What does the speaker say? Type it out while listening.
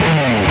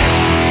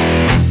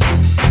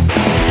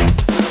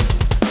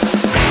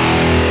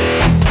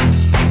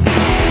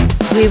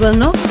We will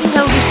not be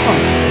held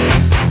responsible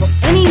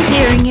for any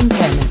hearing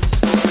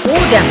impairments or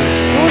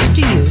damage caused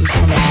to you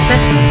from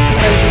excessive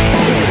exposure to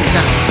this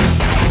sound.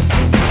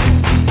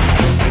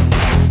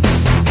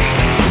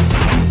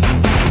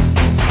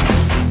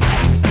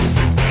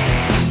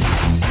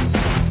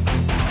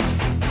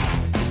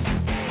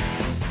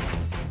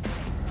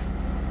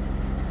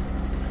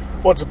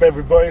 What's up,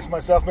 everybody? It's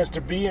myself,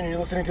 Mr. B, and you're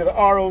listening to the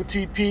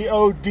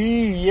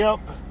ROTPOD. Yep.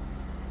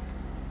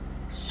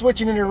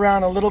 Switching it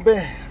around a little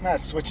bit.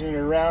 Not switching it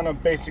around. I'm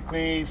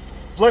basically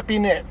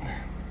flipping it.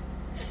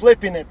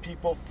 Flipping it,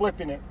 people.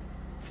 Flipping it.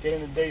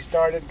 Getting the day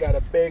started. Got a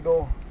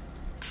bagel.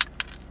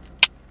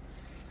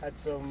 Had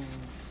some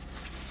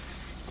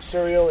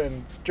cereal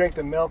and drank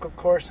the milk, of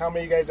course. How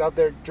many of you guys out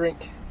there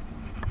drink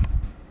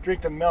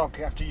the milk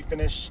after you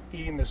finish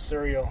eating the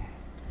cereal?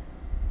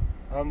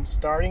 I'm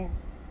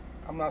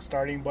not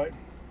starting, but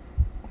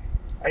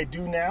I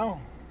do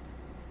now,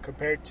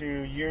 compared to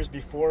years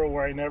before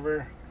where I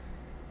never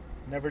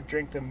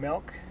drink the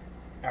milk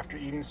after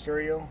eating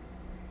cereal.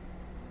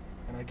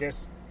 And I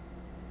guess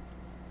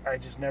I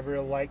just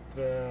never liked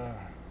I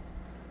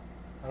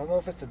don't know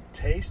if it's the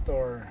taste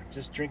or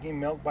just drinking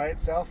milk by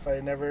itself.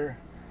 I never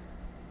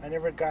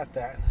got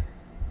that.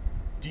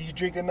 Do you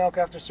drink the milk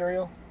after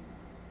cereal?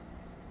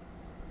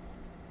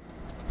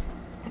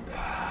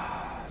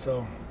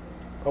 So,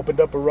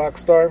 opened up a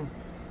Rockstar.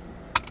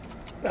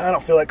 I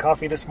don't feel like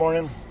coffee this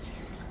morning.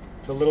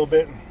 It's a little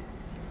bit.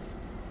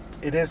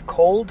 It is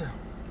cold.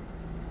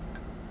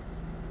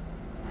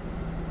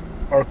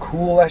 Or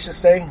cool, I should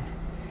say.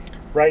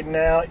 Right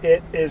now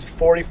it is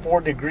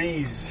 44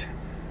 degrees.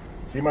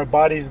 See, my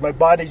body's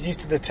used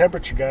to the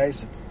temperature,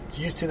 guys. It's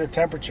used to the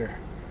temperature.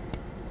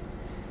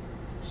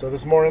 So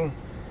this morning,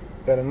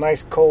 got a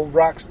nice cold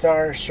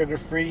Rockstar,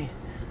 sugar-free.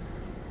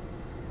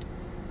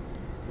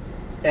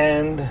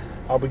 And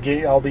I'll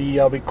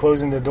be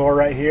closing the door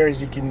right here,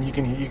 as you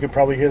can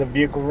probably hear the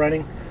vehicle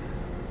running.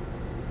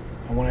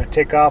 And when I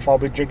take off, I'll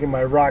be drinking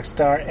my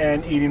Rockstar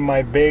and eating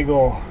my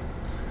bagel.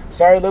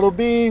 Sorry, little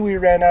B, we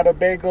ran out of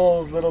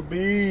bagels. Little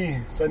B,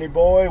 Sonny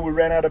boy, we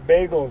ran out of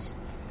bagels.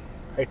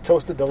 I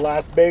toasted the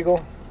last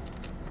bagel.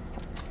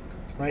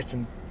 It's nice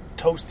and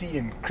toasty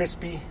and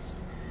crispy.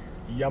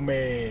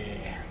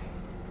 Yummy.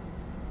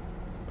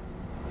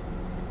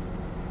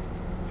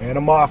 And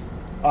I'm off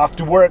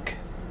to work.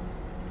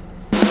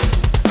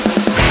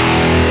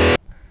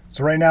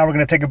 So right now we're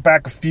going to take it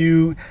back a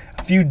few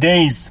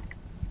days.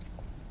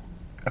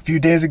 A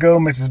few days ago,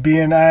 Mrs. B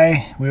and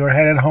I, we were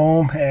headed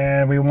home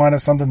and we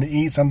wanted something to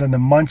eat, something to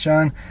munch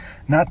on.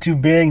 Not too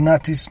big,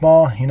 not too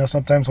small. You know,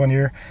 sometimes when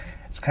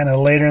it's kind of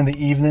later in the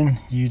evening,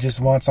 you just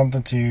want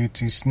something to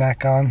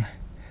snack on.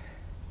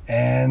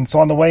 And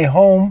so on the way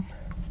home,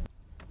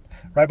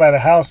 right by the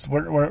house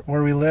where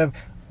we live,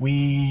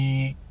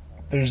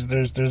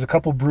 there's a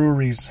couple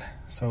breweries.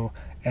 So,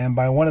 and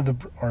by one of the,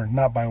 or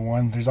not by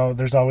one, there's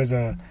always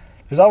a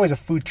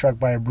food truck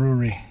by a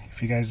brewery.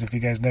 If you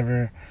guys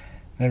never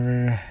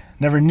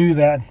knew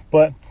that,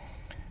 but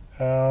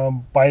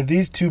by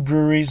these two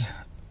breweries,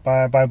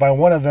 by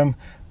one of them,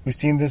 we've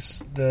seen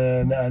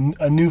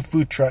a new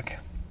food truck.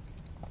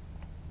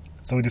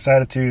 So we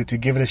decided to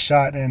give it a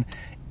shot, and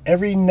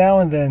every now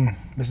and then,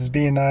 Mrs.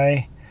 B and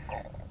I,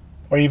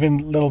 or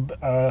even little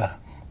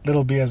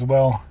B as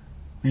well,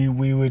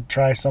 we would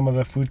try some of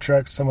the food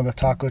trucks, some of the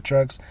taco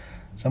trucks,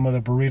 some of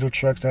the burrito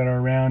trucks that are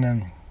around,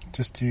 and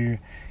just to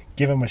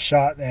give them a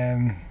shot.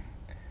 And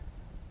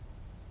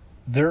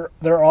they're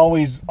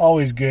always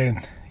good.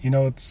 You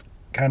know, it's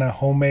kind of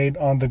homemade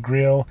on the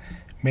grill,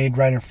 made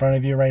right in front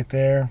of you right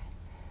there.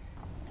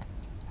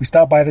 We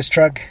stopped by this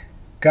truck,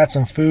 got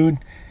some food,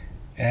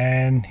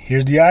 and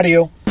here's the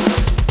audio.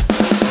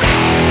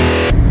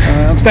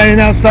 I'm standing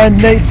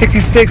outside Nate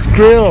 66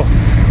 Grill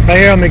right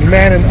here on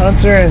McMahon and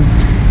Unser, and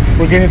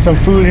we're getting some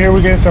food here.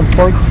 We're getting some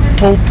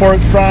pulled pork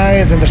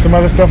fries, and there's some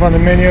other stuff on the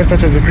menu,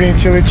 such as a green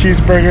chili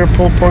cheeseburger,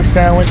 pulled pork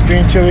sandwich,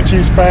 green chili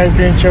cheese fries,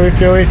 green chili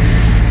Philly,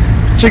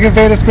 chicken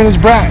feta spinach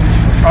brat.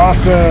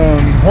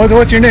 Awesome.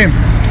 What's your name?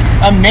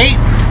 I'm Nate.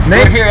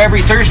 We're here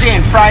every Thursday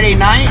and Friday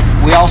night.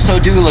 We also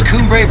do La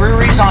Cumbre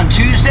Breweries on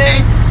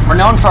Tuesday. We're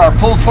known for our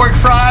pulled pork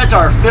fries,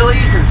 our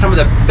Phillies, and some of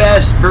the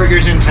best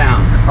burgers in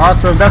town.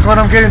 Awesome. That's what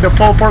I'm getting, the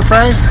pulled pork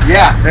fries?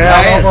 Yeah.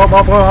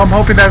 I'm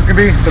hoping that's going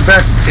to be the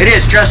best. It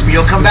is. Trust me.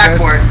 You'll come back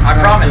for it. I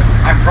promise.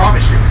 I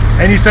promise you.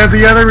 And you said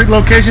the other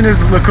location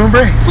is La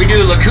Cumbre? We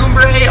do La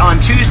Cumbre on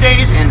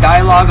Tuesdays and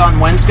Dialogue on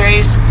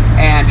Wednesdays,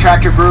 and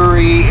Tractor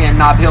Brewery in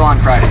Nob Hill on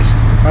Fridays.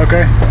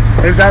 Okay.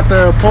 Is that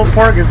the pulled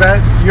pork? Is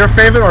that your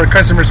favorite or a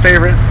customer's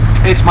favorite?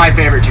 It's my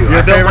favorite too.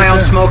 I built my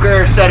own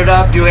smoker, set it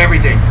up, do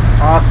everything.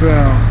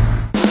 Awesome.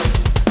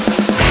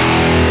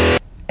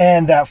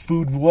 And that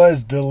food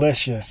was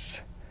delicious.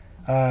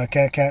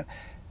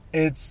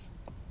 It's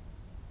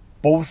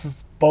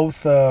both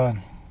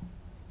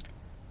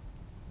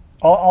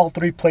all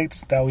three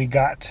plates that we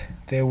got.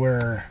 They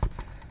were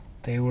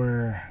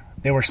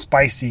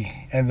spicy,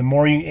 and the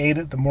more you ate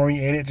it,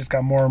 it just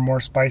got more and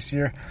more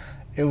spicier.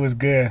 It was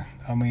good.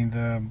 I mean,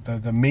 the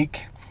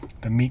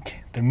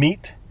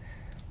meat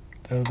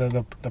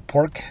the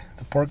pork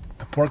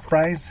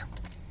fries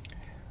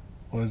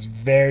was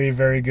very,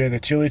 very good. The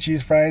chili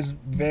cheese fries,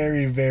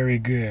 very, very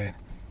good.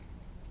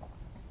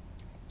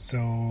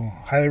 So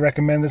highly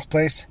recommend this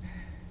place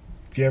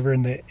if you're ever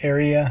in the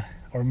area,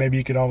 or maybe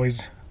you could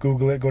always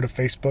Google it, go to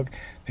Facebook.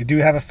 They do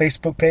have a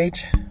Facebook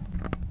page.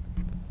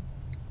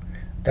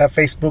 That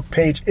Facebook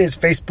page is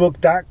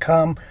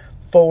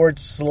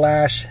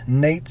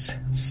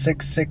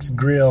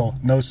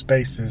facebook.com/Nate's66Grill, no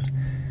spaces.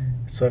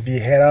 So if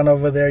you head on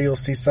over there, you'll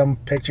see some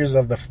pictures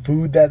of the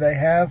food that they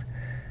have.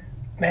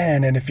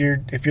 Man, and if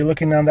you're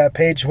looking on that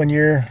page when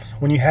you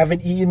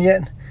haven't eaten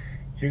yet,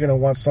 you're gonna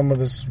want some of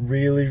this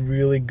really,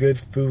 really good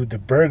food. The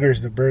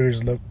burgers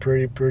look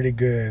pretty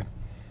good.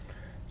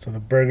 So the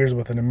burgers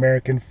with an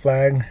American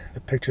flag,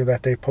 the picture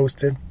that they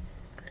posted,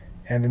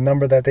 and the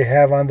number that they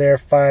have on there,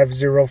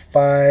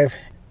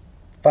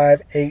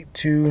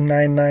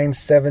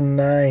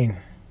 505-582-9979.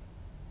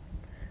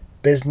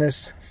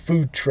 Business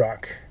Food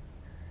Truck,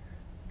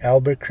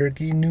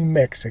 Albuquerque, New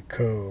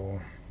Mexico.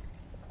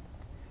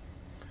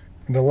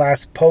 And the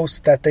last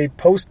post that they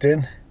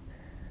posted,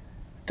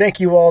 thank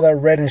you all that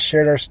read and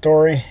shared our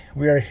story.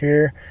 We are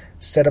here,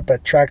 set up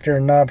at Tractor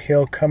and Nob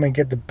Hill. Come and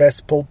get the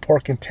best pulled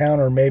pork in town,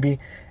 or maybe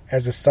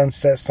as the sun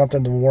sets,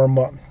 something to warm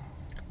up.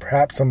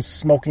 Perhaps some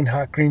smoking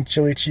hot green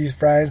chili cheese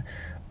fries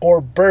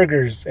or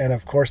burgers, and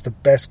of course the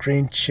best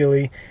green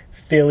chili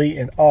Philly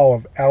in all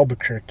of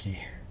Albuquerque.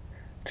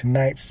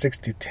 Tonight, 6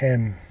 to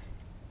 10.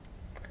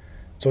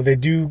 So they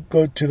do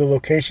go to the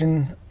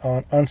location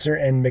on Unser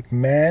and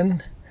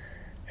McMahon,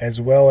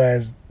 as well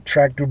as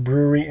Tractor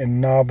Brewery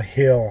in Nob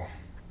Hill.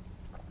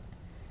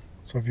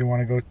 So if you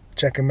want to go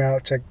check them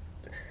out,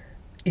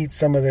 eat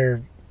some of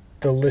their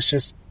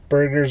delicious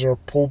burgers or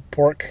pulled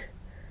pork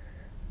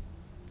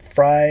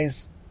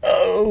fries.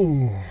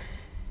 Oh,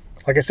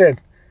 like I said,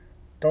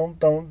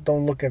 don't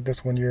look at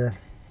this when you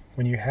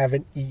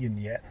haven't eaten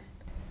yet.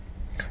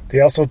 They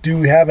also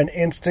do have an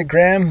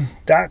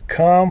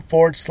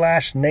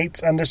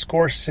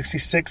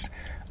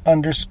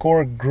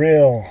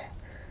Instagram.com/Nates_66_grill.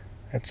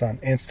 That's on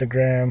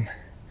Instagram.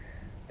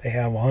 They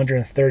have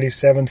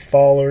 137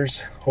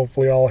 followers.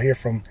 Hopefully all here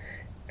from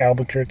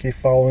Albuquerque,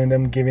 following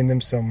them, giving them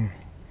some,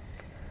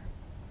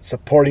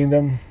 supporting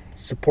them.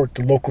 Support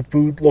the local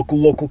food,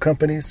 local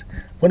companies.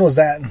 When was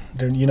that?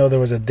 There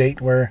was a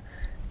date where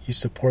you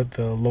support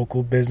the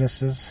local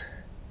businesses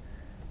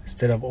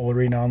instead of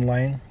ordering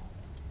online.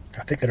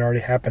 I think it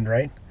already happened,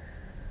 right?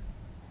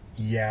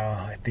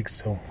 Yeah, I think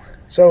so.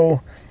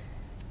 So,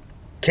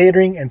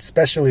 catering and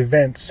special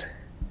events,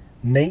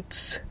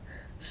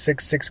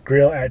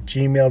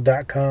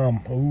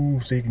 Nates66Grill@gmail.com. Ooh,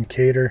 so you can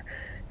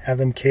have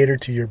them cater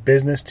to your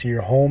business, to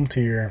your home,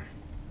 to your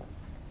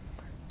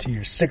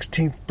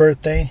 16th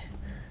birthday,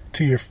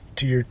 to your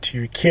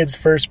kid's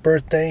first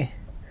birthday.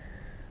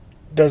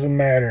 Doesn't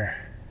matter.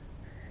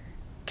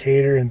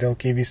 Cater and they'll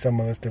give you some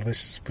of this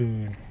delicious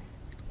food.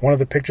 One of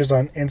the pictures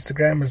on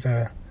Instagram is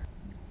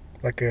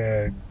like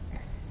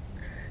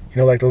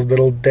those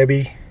little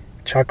Debbie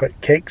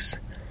chocolate cakes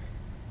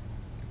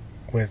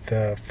with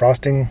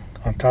frosting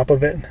on top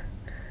of it.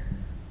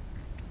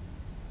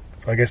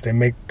 So I guess they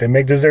make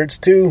desserts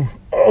too.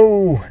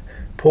 Oh,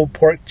 pulled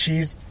pork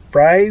cheese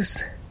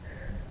fries,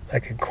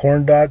 like a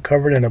corn dog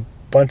covered in a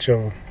bunch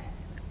of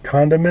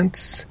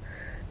condiments,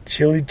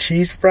 chili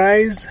cheese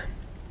fries,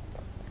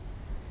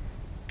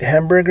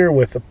 hamburger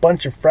with a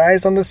bunch of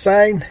fries on the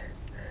side.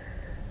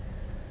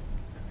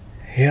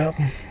 Yep,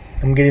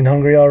 I'm getting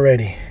hungry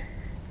already,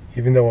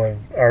 even though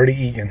I've already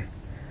eaten.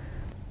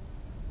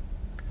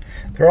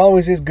 There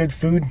always is good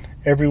food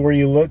everywhere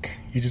you look.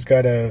 You just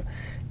gotta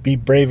be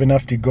brave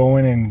enough to go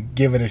in and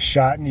give it a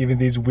shot. And even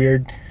these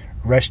weird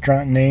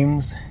restaurant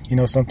names,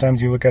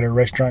 sometimes you look at a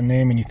restaurant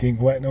name and you think,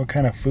 what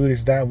kind of food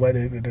is that?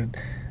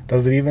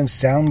 Does it even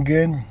sound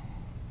good?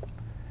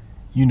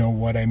 You know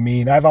what I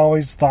mean. I've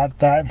always thought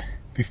that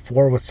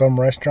before with some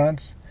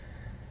restaurants,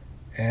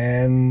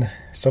 and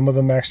some of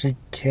them actually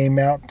came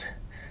out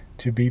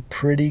to be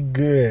pretty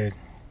good.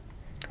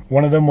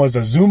 One of them was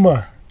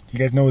Azuma. You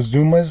guys know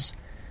Azuma's?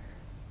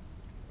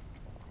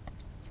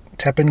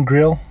 Teppan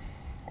Grill,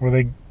 where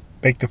they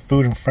bake the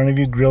food in front of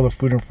you, grill the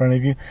food in front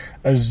of you.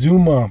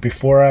 Azuma,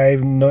 before I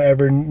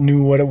ever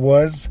knew what it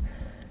was,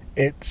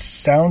 it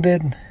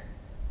sounded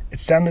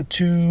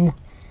too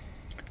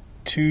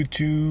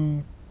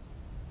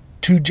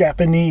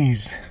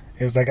Japanese.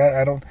 It was like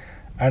I don't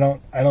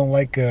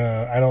like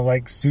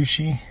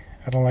sushi.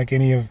 I don't like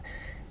any of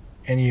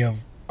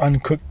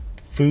uncooked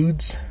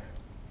foods.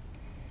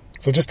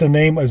 So just the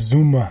name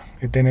Azuma,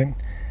 it didn't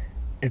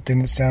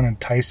sound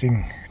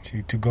enticing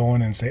to go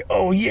in and say,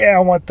 oh yeah, I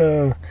want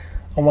the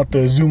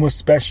Azuma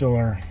special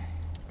or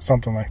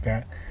something like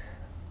that.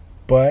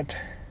 But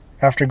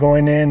after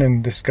going in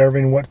and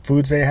discovering what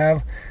foods they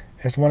have,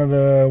 it's one of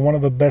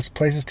the best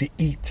places to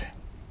eat.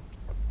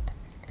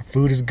 The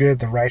food is good,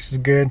 the rice is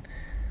good.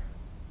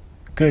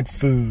 Good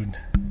food.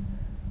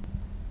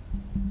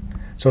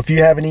 So if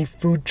you have any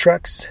food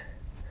trucks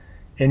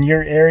in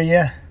your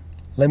area,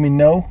 let me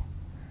know.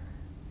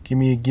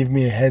 Give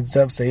me a heads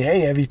up. Say, hey,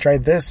 have you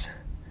tried this?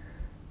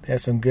 They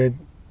have some good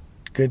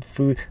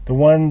food. The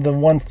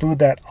one food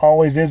that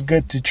always is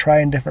good to try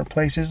in different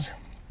places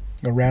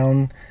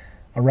around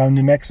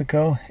New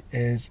Mexico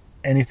is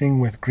anything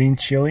with green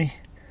chili,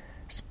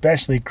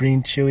 especially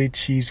green chili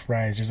cheese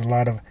fries. There's a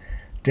lot of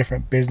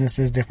different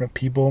businesses, different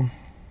people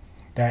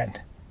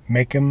that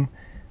make them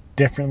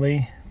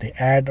differently. They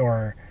add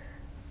or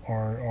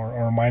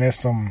minus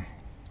some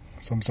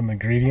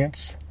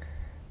ingredients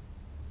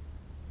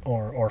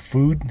or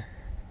food.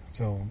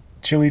 So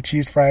chili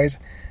cheese fries,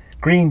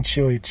 green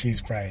chili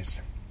cheese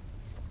fries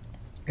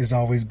is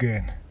always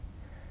good.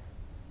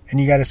 And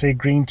you got to say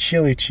green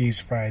chili cheese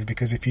fries,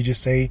 because if you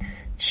just say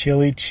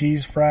chili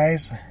cheese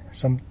fries,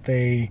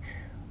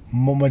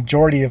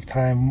 majority of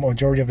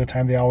the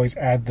time they always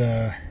add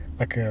the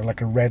like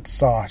a red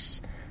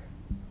sauce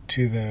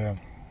to the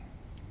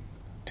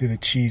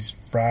cheese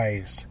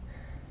fries,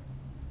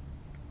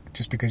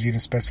 just because you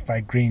didn't specify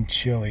green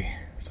chili.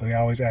 So they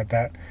always add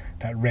that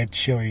red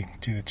chili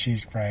to the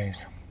cheese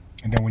fries.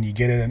 And then when you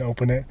get it and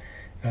open it,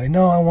 you're like,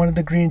 no, I wanted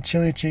the green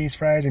chili cheese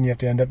fries, and you have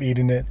to end up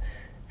eating it.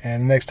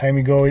 And the next time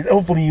you go,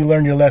 hopefully you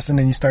learn your lesson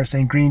and you start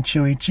saying green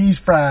chili cheese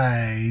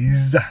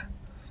fries.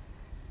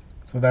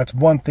 So that's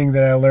one thing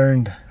that I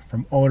learned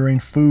from ordering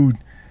food.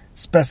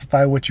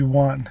 Specify what you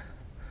want.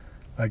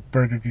 Like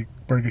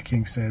Burger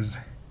King says,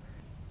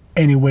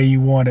 any way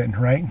you want it,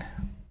 right?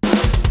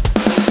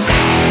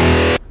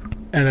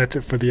 And that's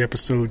it for the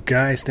episode,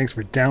 guys. Thanks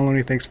for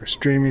downloading. Thanks for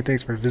streaming.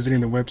 Thanks for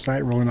visiting the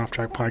website,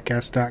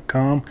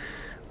 rollingofftrackpodcast.com,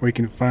 where you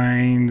can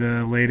find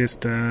the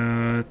latest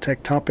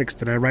tech topics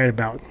that I write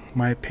about.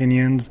 My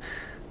opinions,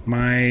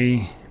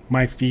 my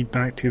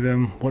feedback to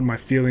them, what my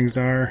feelings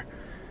are.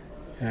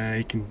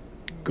 You can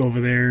go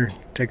over there,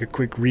 take a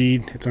quick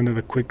read. It's under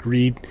the quick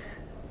read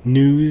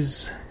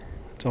news.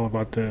 It's all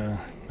about the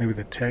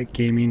tech,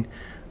 gaming,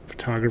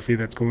 photography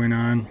that's going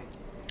on.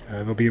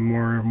 There'll be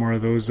more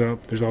of those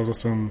up. There's also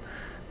some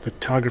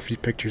photography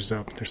pictures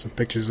up. There's some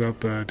pictures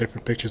up,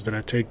 different pictures that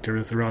I take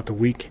throughout the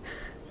week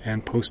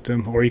and post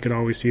them. Or you can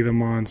always see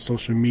them on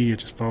social media.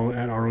 Just follow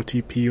at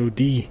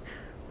ROTPOD,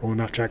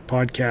 Rolling Off Track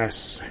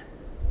Podcasts.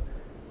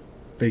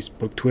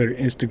 Facebook, Twitter,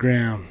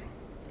 Instagram.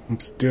 I'm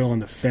still on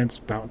the fence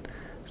about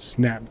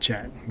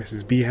Snapchat.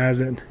 Mrs. B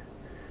has it.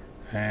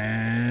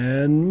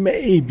 And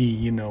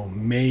maybe, unless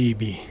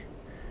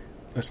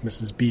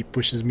Mrs. B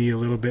pushes me a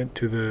little bit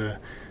to the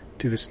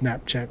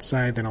Snapchat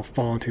side, then I'll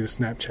fall into the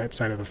Snapchat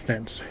side of the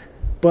fence.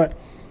 But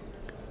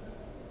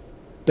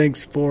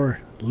thanks for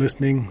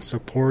listening,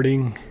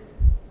 supporting.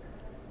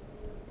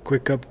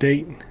 Quick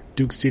update: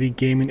 Duke City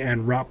Gaming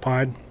and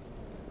Rotpod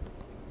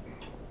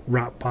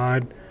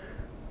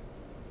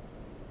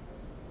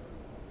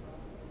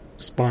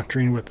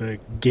sponsoring with a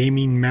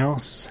gaming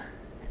mouse.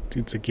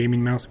 It's a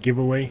gaming mouse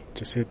giveaway.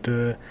 Just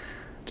go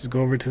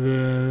over to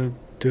the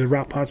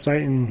Rotpod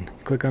site and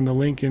click on the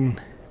link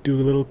and do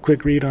a little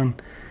quick read on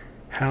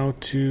how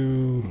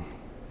to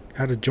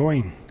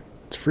join.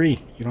 It's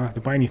free. You don't have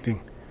to buy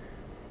anything.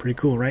 Pretty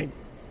cool, right?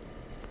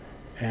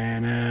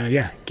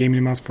 And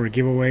gaming mouse for a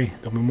giveaway.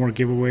 There'll be more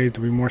giveaways.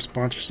 There'll be more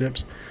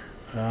sponsorships.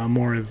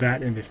 More of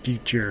that in the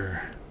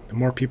future. The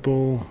more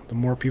people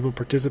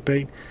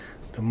participate,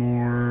 the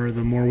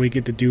more we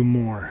get to do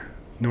more.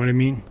 You know what I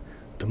mean?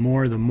 The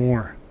more the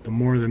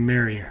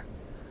merrier.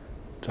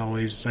 It's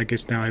always, I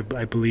guess now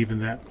I believe in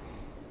that.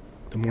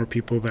 The more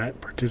people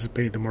that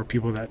participate, the more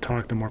people that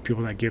talk, the more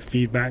people that give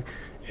feedback,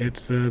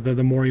 it's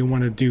the more you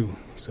want to do.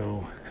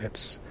 So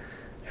that's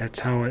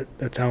how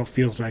it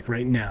feels like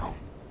right now.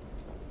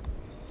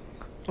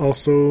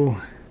 Also,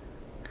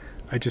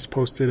 I just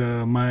posted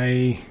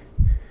my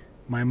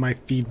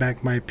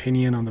feedback, my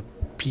opinion on the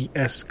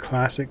PS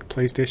Classic,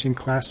 PlayStation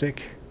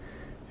Classic.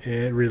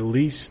 It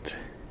released,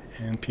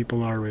 and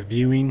people are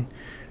reviewing.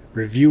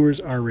 Reviewers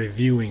are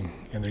reviewing,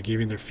 and they're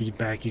giving their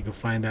feedback. You can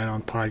find that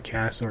on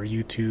podcasts or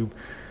YouTube,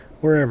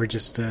 wherever.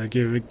 Just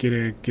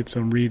get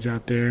some reads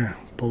out there.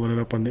 Pull it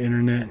up on the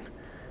internet.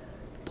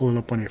 Pull it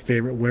up on your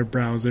favorite web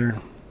browser.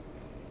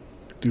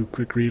 Do a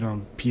quick read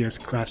on PS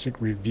Classic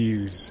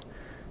reviews.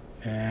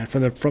 And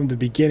from the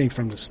beginning,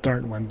 from the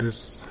start, when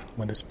this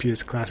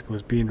PS Classic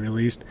was being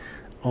released,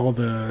 all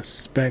the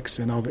specs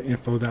and all the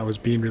info that was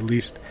being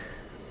released,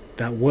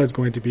 that was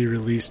going to be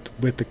released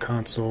with the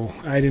console,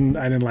 I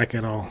didn't like it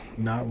at all,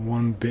 not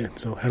one bit.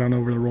 So head on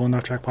over to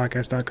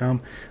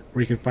rollingofftrackpodcast.com,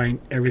 where you can find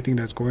everything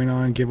that's going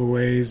on,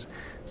 giveaways,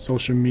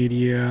 social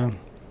media,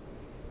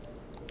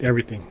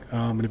 everything.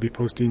 I'm going to be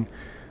posting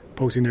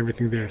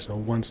everything there, so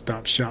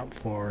one-stop shop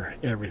for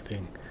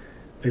everything.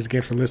 Thanks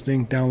again for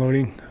listening,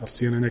 downloading. I'll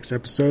see you in the next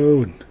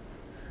episode.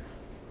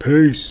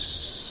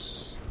 Peace.